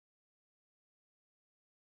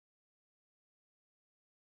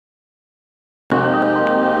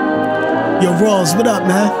Yo, Rawls, what up,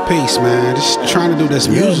 man? Peace, man. Just trying to do this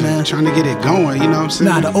music, man. Trying to get it going, you know what I'm saying?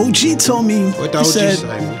 Nah, the OG told me, what the he OG said,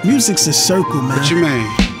 say? Music's a circle, man. What you mean?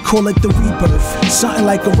 Call it the rebirth, something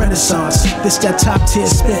like a renaissance. This that top tier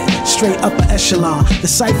spit, straight upper echelon. The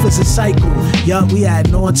cypher's a cycle, yup, we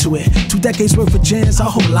adding on to it. 2 decades worth of jams, our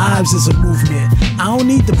whole lives is a movement. I don't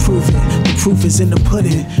need to prove it, the proof is in the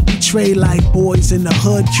pudding. We trade like boys in the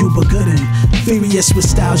hood, Cuba Gooding. Furious with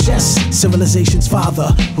styles, yes, civilization's father.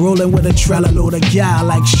 Rolling with a trailer load of gal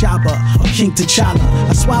like Shaba or King T'Challa.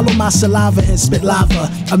 I swallow my saliva and spit lava.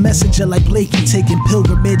 A messenger like Blakey taking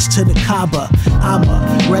pilgrimage to the Kaaba.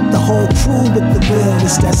 I'ma rep the whole crew with the will.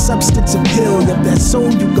 It's that substance and pill, yep, that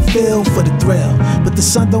soul you can feel for the thrill. But the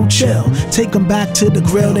sun don't chill, take them back to the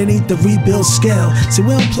grill. They need the rebuild skill. See, we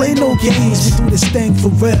don't play no games, we do this thing for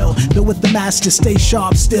real. Build with the master, stay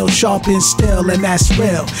sharp, still sharp and still, and that's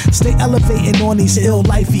real. Stay elevating on these ill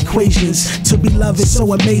life equations. To be loved is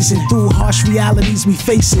so amazing through harsh realities we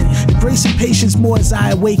facing. Embracing patience more as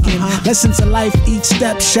I awaken. Lessons of life, each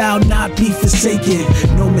step shall not be forsaken.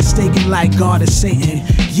 No mistaking like God is Satan.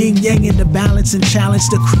 Yin yang in the balance and challenge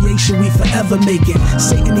the creation we forever making.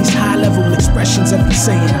 Satan these high level expressions every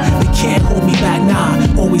saying. They can't hold me back,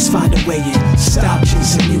 nah, always find a way in. Stop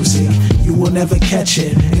chasing music, you will never catch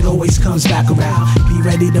it. It always comes back around, be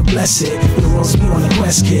ready to bless it. The world's me on a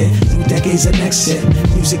quest, kid, 2 decades of exit.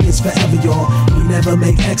 Music is forever, y'all, we never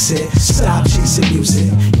make exit. Stop chasing music,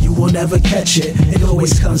 you will never catch it. It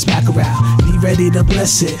always comes back around, be ready to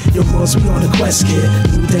bless it. Your world's me on a quest, kid,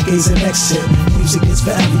 2 decades of exit. Music is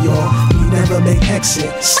forever, y'all, we never make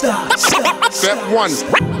exit. Stop. Step 1.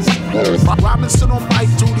 Robinson on mic,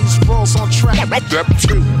 do these roles on track. Step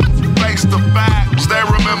 2. Face the facts, they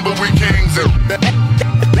remember we kings.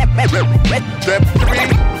 Step 3.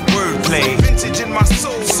 Wordplay, vintage in my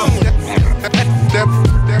soul. Step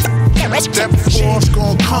 4. It's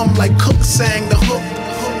gonna come like Cook sang the hook.